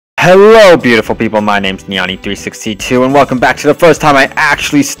Hello beautiful people, my name's Neani362 and welcome back to the first time I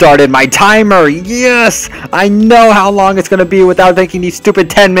actually started my timer. Yes! I know how long it's gonna be without making these stupid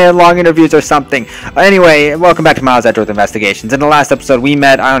 10-minute long interviews or something. Anyway, welcome back to Edgeworth Investigations. In the last episode we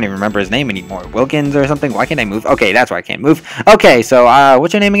met, I don't even remember his name anymore, Wilkins or something? Why can't I move? Okay, that's why I can't move. Okay, so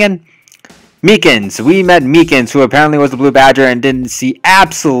what's your name again? Meekins. We met Meekins, who apparently was the Blue Badger and didn't see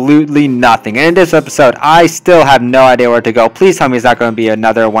absolutely nothing. And in this episode, I still have no idea where to go. Please tell me it's not going to be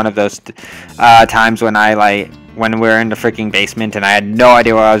another one of those times when when we're in the freaking basement and I had no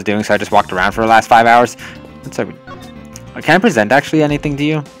idea what I was doing, so I just walked around for the last 5 hours. Can I present actually anything to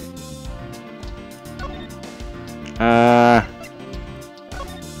you? Try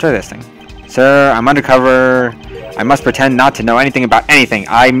this thing. Sir, I'm undercover. I must pretend not to know anything about anything.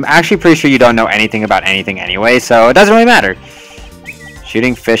 I'm actually pretty sure you don't know anything about anything anyway, so it doesn't really matter.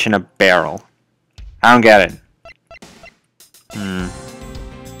 Shooting fish in a barrel. I don't get it.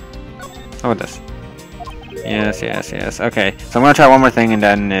 How about this? Yes. Okay, so I'm gonna try one more thing and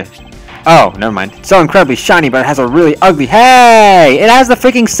then... Oh, never mind. It's so incredibly shiny, but it has a really ugly... Hey! It has the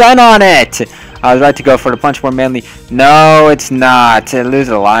freaking sun on it! I was right to go for the punch more manly. No, it's not. Lose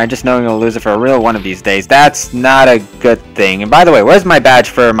it a lot. Just knowing you'll lose it for a real one of these days. That's not a good thing. And by the way, where's my badge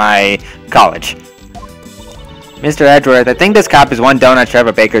for my college? Mr. Edgeworth, I think this cop is one donut short of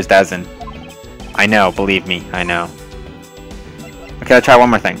a baker's dozen. I know, believe me, I know. Okay, let's try one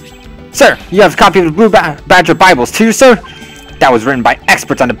more thing. Sir, you have a copy of the Blue Badger Bibles too, sir? That was written by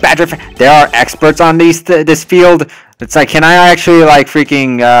experts on the Badger. There are experts on this field. It's like, can I actually like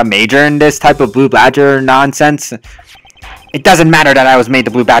freaking major in this type of Blue Badger nonsense? It doesn't matter that I was made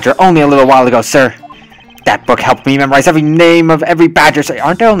the Blue Badger only a little while ago, sir. That book helped me memorize every name of every Badger. So,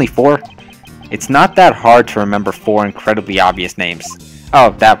 aren't there only 4? It's not that hard to remember 4 incredibly obvious names.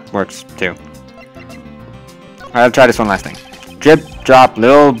 Oh, that works too. Alright, let's try this one last thing. Drip, drop,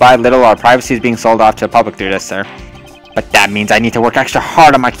 little by little, our privacy is being sold off to the public through this, sir. But that means I need to work extra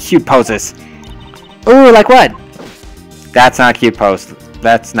hard on my cute poses. Ooh, like what? That's not a cute pose.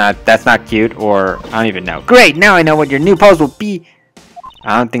 That's not cute, or I don't even know. Great, now I know what your new pose will be.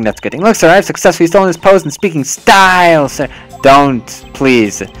 I don't think that's a good thing. Look, sir, I've successfully stolen this pose in speaking style, sir. Don't,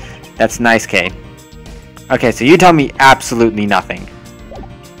 please. That's nice, Kay. Okay, so you tell me absolutely nothing.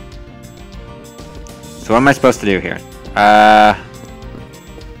 So what am I supposed to do here? Can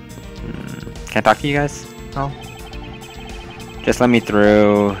I talk to you guys? Oh. Just let me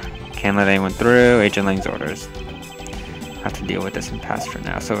through. Can't let anyone through. Agent Lang's orders. Have to deal with this and pass for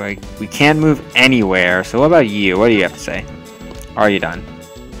now. So we can't move anywhere. So what about you? What do you have to say? Are you done?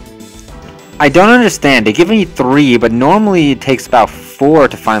 I don't understand. They give me 3, but normally it takes about 4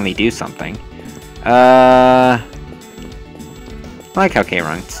 to finally do something. I like how Kay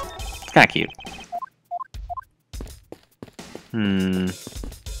runs. It's kind of cute.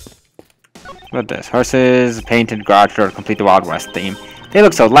 What about this? Horses, painted garage door to complete the Wild West theme. They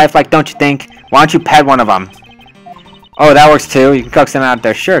look so lifelike, don't you think? Why don't you pet one of them? Oh, that works too. You can coax them out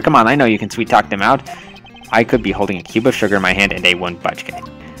there. Sure, come on. I know you can sweet talk them out. I could be holding a cube of sugar in my hand and they wouldn't budge.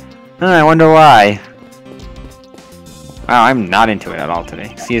 I wonder why. Wow, I'm not into it at all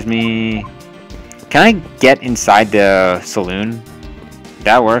today. Excuse me. Can I get inside the saloon? Did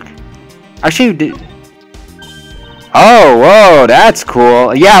that work? Actually, oh, whoa, that's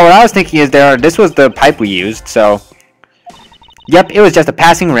cool. Yeah, what I was thinking is this was the pipe we used, so... Yep, it was just a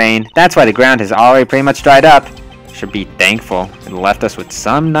passing rain. That's why the ground has already pretty much dried up. Should be thankful. It left us with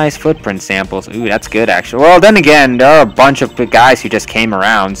some nice footprint samples. Ooh, that's good, actually. Well, then again, there are a bunch of guys who just came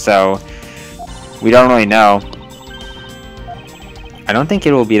around, so... We don't really know. I don't think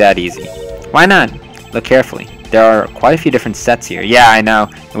it will be that easy. Why not? Look carefully. There are quite a few different sets here. Yeah, I know.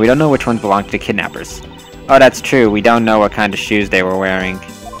 And we don't know which ones belong to the kidnappers. Oh, that's true. We don't know what kind of shoes they were wearing.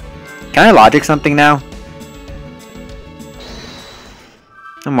 Can I logic something now?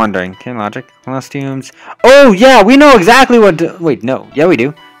 I'm wondering. Can I logic costumes? Oh, yeah, we know exactly what... Wait, no. Yeah, we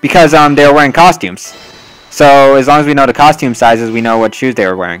do. Because they were wearing costumes. So, as long as we know the costume sizes, we know what shoes they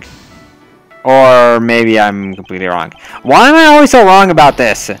were wearing. Or maybe I'm completely wrong. Why am I always so wrong about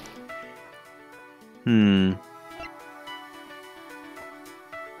this?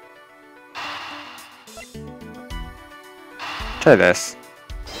 Try this.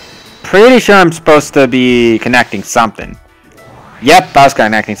 Pretty sure I'm supposed to be connecting something. Yep, I was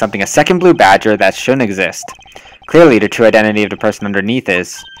connecting something. A second Blue Badger that shouldn't exist. Clearly, the true identity of the person underneath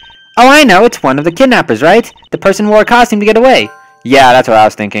is... Oh, I know! It's one of the kidnappers, right? The person wore a costume to get away. Yeah, that's what I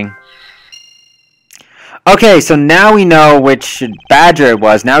was thinking. Okay, so now we know which Badger it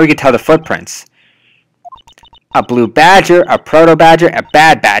was. Now we can tell the footprints. A Blue Badger, a Proto Badger, a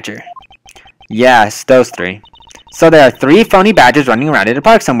Bad Badger. Yes, those 3. So there are 3 phony badgers running around in a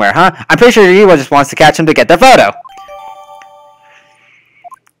park somewhere, huh? I'm pretty sure he just wants to catch them to get their photo.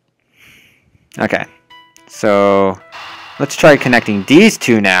 Okay. So let's try connecting these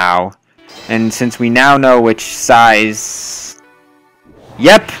 2 now. And since we now know which size...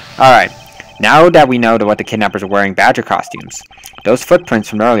 Yep! Alright. Now that we know what the kidnappers are wearing badger costumes, those footprints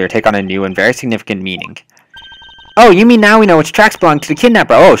from earlier take on a new and very significant meaning. Oh, you mean now we know which tracks belong to the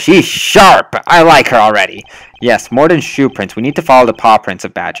kidnapper? Oh, she's sharp! I like her already. Yes, more than shoe prints, we need to follow the paw prints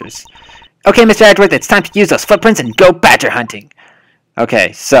of badgers. Okay, Mr. Edgeworth, it's time to use those footprints and go badger hunting.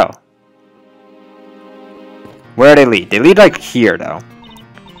 Okay, so... where do they lead? They lead like here, though.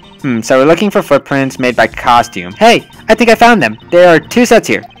 So we're looking for footprints made by costume. Hey, I think I found them. There are 2 sets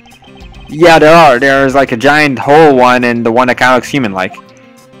here. Yeah, there are. There's like a giant hole one and the one that kind of looks human-like.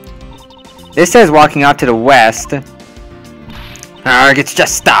 This says walking out to the west. Arrgh, it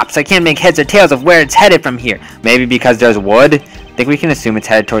just stops. I can't make heads or tails of where it's headed from here. Maybe because there's wood? I think we can assume it's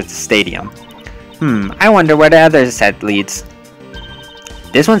headed towards the stadium. I wonder where the other set leads.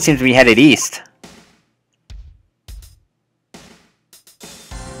 This one seems to be headed east.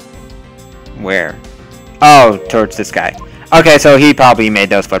 Where? Oh, towards this guy. Okay, so he probably made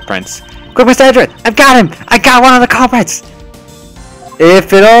those footprints. Quick, Mr. Edgeworth! I've got him! I got one of the culprits!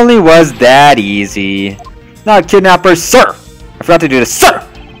 If it only was that easy. Not kidnappers, sir! I forgot to do this, sir!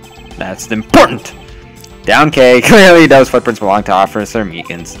 That's important! Down K, clearly those footprints belong to Officer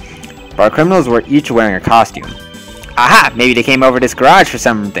Meekins. But our criminals were each wearing a costume. Aha! Maybe they came over this garage for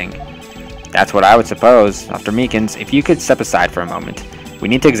something. That's what I would suppose. Dr. Meekins, if you could step aside for a moment. We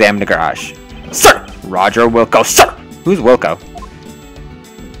need to examine the garage. Sir! Roger Wilco, sir! Who's Wilco?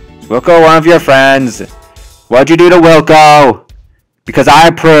 Is Wilco one of your friends? What'd you do to Wilco? Because I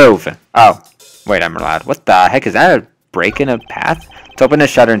approve. Oh, wait, I'm allowed. What the heck? Is that a break in a path? Let's open the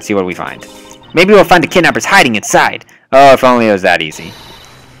shutter and see what we find. Maybe we'll find the kidnappers hiding inside. Oh, if only it was that easy.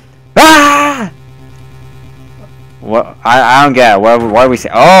 Ah! What? I don't get it. What are we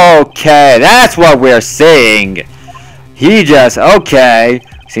saying? Okay, that's what we're seeing. He just... okay.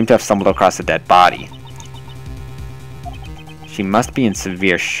 Seem to have stumbled across a dead body. She must be in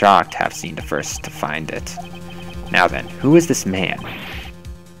severe shock to have seen the first to find it. Now then, who is this man?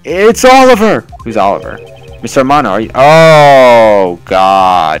 It's Oliver! Who's Oliver? Mr. Amano, are you... oh,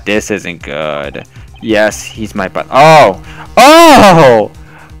 God. This isn't good. Yes, he's my butt. Oh! Oh!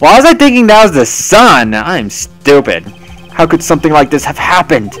 Why was I thinking that was the sun? I'm stupid. How could something like this have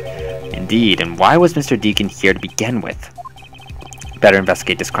happened? Indeed, and why was Mr. Deacon here to begin with? Better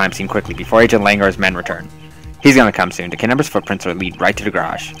investigate this crime scene quickly before Agent Lang or his men return. He's gonna come soon. The kidnapper's footprints are lead right to the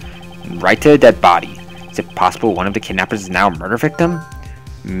garage. Right to the dead body. Is it possible one of the kidnappers is now a murder victim?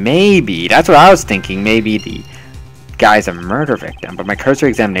 Maybe. That's what I was thinking. Maybe the guy's a murder victim. But my cursory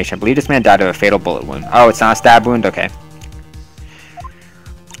examination, I believe this man died of a fatal bullet wound. Oh, it's not a stab wound? Okay.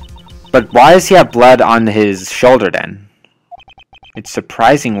 But why does he have blood on his shoulder then? It's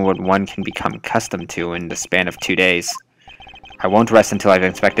surprising what one can become accustomed to in the span of 2 days. I won't rest until I've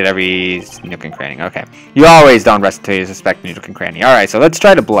inspected every nook and cranny. Okay. You always don't rest until you inspect nook and cranny. Alright, so let's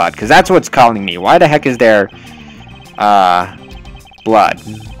try the blood, because that's what's calling me. Why the heck is there blood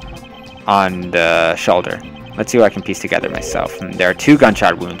on the shoulder? Let's see what I can piece together myself. There are 2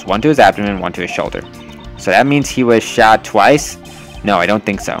 gunshot wounds, one to his abdomen, one to his shoulder. So that means he was shot twice? No, I don't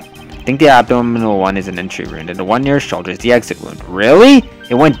think so. I think the abdominal one is an entry wound, and the one near his shoulder is the exit wound. Really?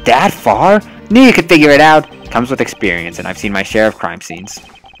 It went that far? Knew you could figure it out. Comes with experience, and I've seen my share of crime scenes.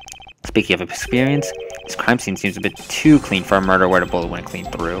 Speaking of experience, this crime scene seems a bit too clean for a murder where the bullet went clean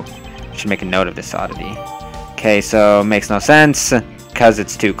through. Should make a note of this oddity. Okay, so makes no sense because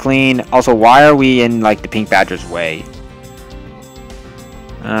it's too clean. Also, why are we in like the Pink Badger's way?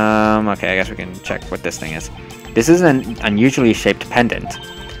 Okay, I guess we can check what this thing is. This is an unusually shaped pendant.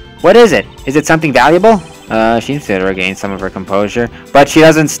 What is it? Is it something valuable? She seems to regain some of her composure. But she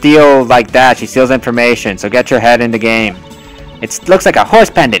doesn't steal like that. She steals information, so get your head in the game. It looks like a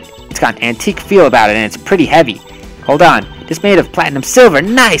horse pendant. It's got an antique feel about it, and it's pretty heavy. Hold on. It's made of platinum silver.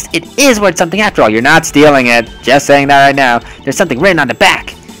 Nice! It is worth something after all. You're not stealing it. Just saying that right now. There's something written on the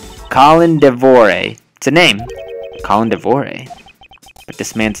back. Colin Devore. It's a name. Colin Devore. But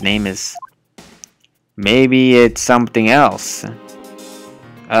this man's name is... maybe it's something else.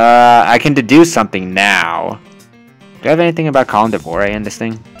 I can deduce something now. Do I have anything about Colin Devore in this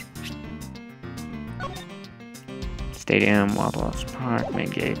thing? Stadium, Wildwell's Park, main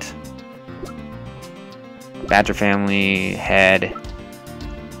gate. Badger family, head.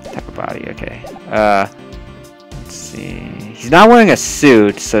 Type of body, okay. Let's see. He's not wearing a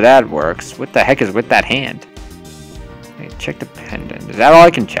suit, so that works. What the heck is with that hand? Okay, check the pendant. Is that all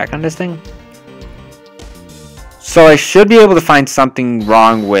I can check on this thing? So I should be able to find something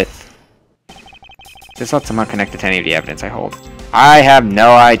wrong with... Just not somehow connected to any of the evidence I hold. I have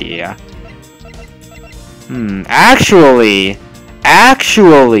no idea. Actually,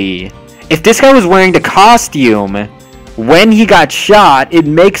 if this guy was wearing the costume when he got shot, it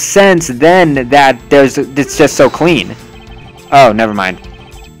makes sense then that it's just so clean. Oh, never mind.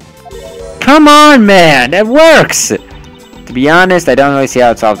 Come on, man, it works! To be honest, I don't really see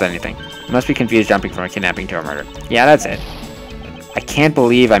how it solves anything. I must be confused jumping from a kidnapping to a murder. Yeah, that's it. I can't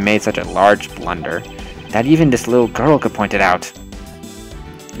believe I made such a large blunder. That even this little girl could point it out.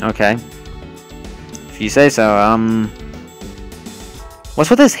 Okay. If you say so, what's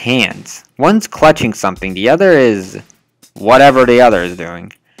with his hands? One's clutching something, the other is... whatever the other is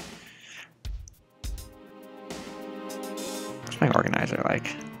doing. What's my organizer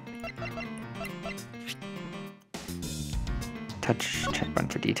like? Touch, check button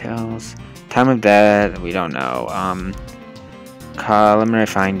for details. Time of death, we don't know. Preliminary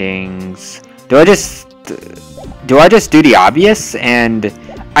findings. Do I just do the obvious? And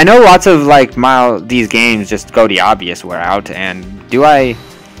I know lots of like these games just go the obvious route. And do I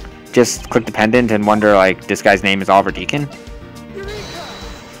just click dependent and wonder like this guy's name is Oliver Deacon?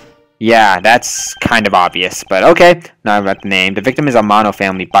 Yeah, that's kind of obvious, but okay. Now I've got the name. The victim is a Mono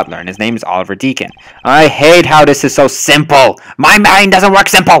family butler, and his name is Oliver Deacon. I hate how this is so simple. My brain doesn't work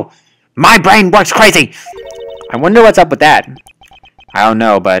simple. My brain works crazy. I wonder what's up with that. I don't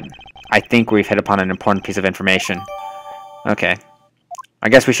know, but I think we've hit upon an important piece of information. Okay. I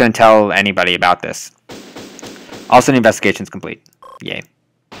guess we shouldn't tell anybody about this. Also, the investigation's complete. Yay.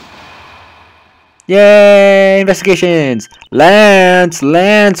 Yay! Investigations! Lance!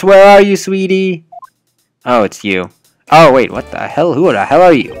 Lance, where are you, sweetie? Oh, it's you. Oh, wait, what the hell? Who the hell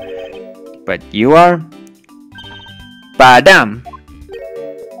are you? But you are? Badam!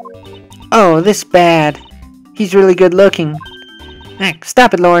 Oh, this bad. He's really good looking. Heck,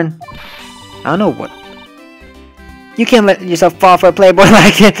 stop it, Lauren. I don't know what... You can't let yourself fall for a playboy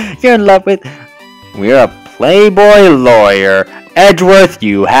like it. You're in love with... We're a playboy lawyer. Edgeworth,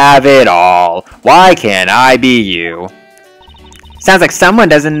 you have it all. Why can't I be you? Sounds like someone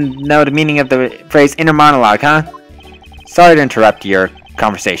doesn't know the meaning of the phrase inner monologue, huh? Sorry to interrupt your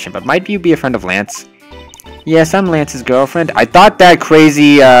conversation, but might you be a friend of Lance? Yes, I'm Lance's girlfriend. I thought that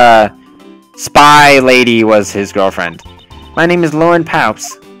crazy, spy lady was his girlfriend. My name is Lauren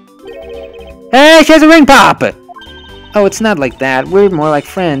Paups. Hey, she has a ring pop! Oh, it's not like that. We're more like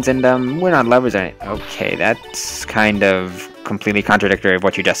friends, and, we're not lovers or anything. Okay, that's kind of completely contradictory of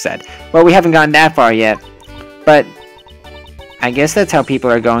what you just said. Well, we haven't gotten that far yet. But I guess that's how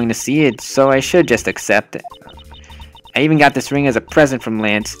people are going to see it, so I should just accept it. I even got this ring as a present from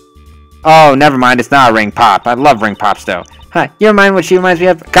Lance. Oh, never mind, it's not a ring pop. I love ring pops, though. Huh, you remind what she reminds me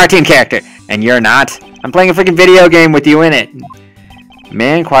of? Cartoon character. And you're not? I'm playing a freaking video game with you in it.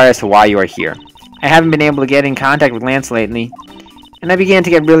 May I inquire as to why you are here? I haven't been able to get in contact with Lance lately, and I began to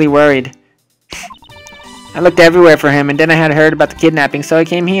get really worried. I looked everywhere for him, and then I had heard about the kidnapping, so I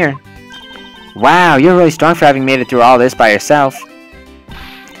came here. Wow, you're really strong for having made it through all this by yourself.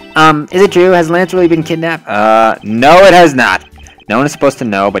 Is it true? Has Lance really been kidnapped? No it has not. No one is supposed to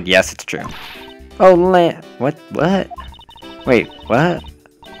know, but yes, it's true. Oh, Lance... What? Wait, what?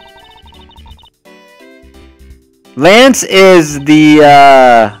 Lance is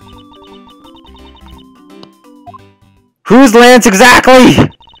the, Who's Lance exactly?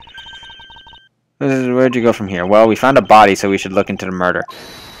 Where'd you go from here? Well, we found a body, so we should look into the murder.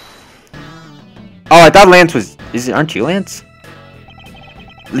 Oh, I thought Lance was... Aren't you Lance?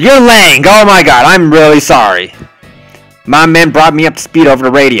 You're Lang! Oh my god, I'm really sorry. My men brought me up to speed over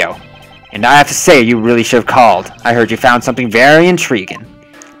the radio. And I have to say, you really should have called. I heard you found something very intriguing.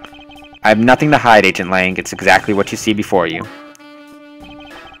 I have nothing to hide, Agent Lang. It's exactly what you see before you.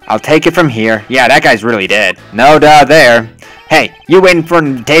 I'll take it from here. Yeah, that guy's really dead. No doubt there. Hey, you waiting for an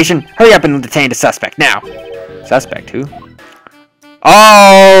invitation? Hurry up and detain the suspect, now. Suspect, who?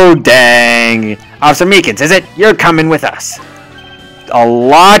 Oh, dang. Officer Meekins, is it? You're coming with us. A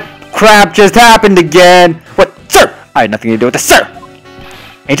lot crap just happened again. What? Sir! I had nothing to do with this, sir!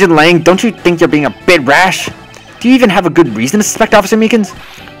 Agent Lang, don't you think you're being a bit rash? Do you even have a good reason to suspect Officer Meekins?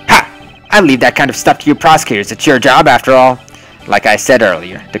 Ha! I leave that kind of stuff to you prosecutors. It's your job, after all. Like I said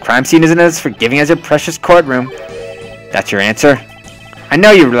earlier, the crime scene isn't as forgiving as your precious courtroom. That's your answer? I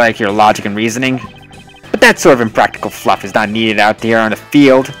know you like your logic and reasoning, but that sort of impractical fluff is not needed out there on the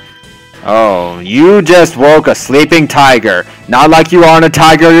field. Oh, you just woke a sleeping tiger. Not like you aren't a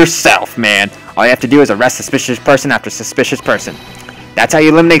tiger yourself, man. All you have to do is arrest suspicious person after suspicious person. That's how you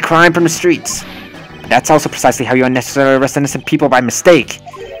eliminate crime from the streets. But that's also precisely how you unnecessarily arrest innocent people by mistake.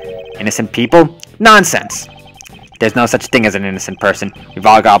 Innocent people? Nonsense. There's no such thing as an innocent person. We've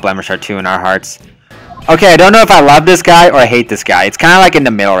all got a blemish or two in our hearts. Okay, I don't know if I love this guy or I hate this guy. It's kind of like in the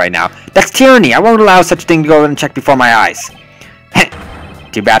middle right now. That's tyranny. I won't allow such a thing to go unchecked before my eyes.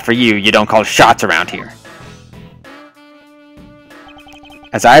 Too bad for you. You don't call shots around here.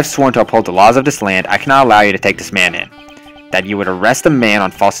 As I have sworn to uphold the laws of this land, I cannot allow you to take this man in. That you would arrest a man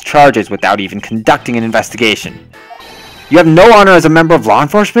on false charges without even conducting an investigation. You have no honor as a member of law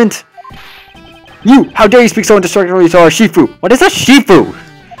enforcement? You! How dare you speak so indestructibly to our Shifu? What is a Shifu?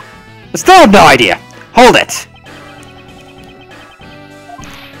 I still have no idea! Hold it!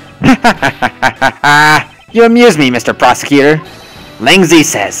 You amuse me, Mr. Prosecutor. Langzi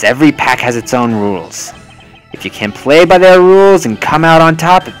says every pack has its own rules. If you can play by their rules and come out on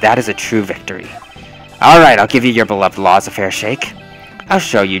top, that is a true victory. Alright, I'll give you your beloved laws a fair shake. I'll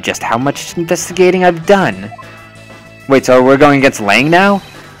show you just how much investigating I've done. Wait, so we're going against Lang now?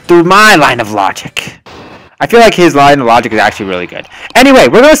 Through my line of logic. I feel like his line of logic is actually really good. Anyway,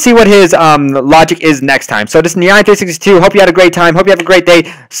 we're going to see what his logic is next time. So this is Nyan362. Hope you had a great time. Hope you have a great day.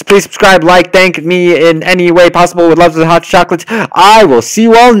 Please subscribe, like, thank me in any way possible with loves of hot chocolate. I will see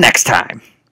you all next time.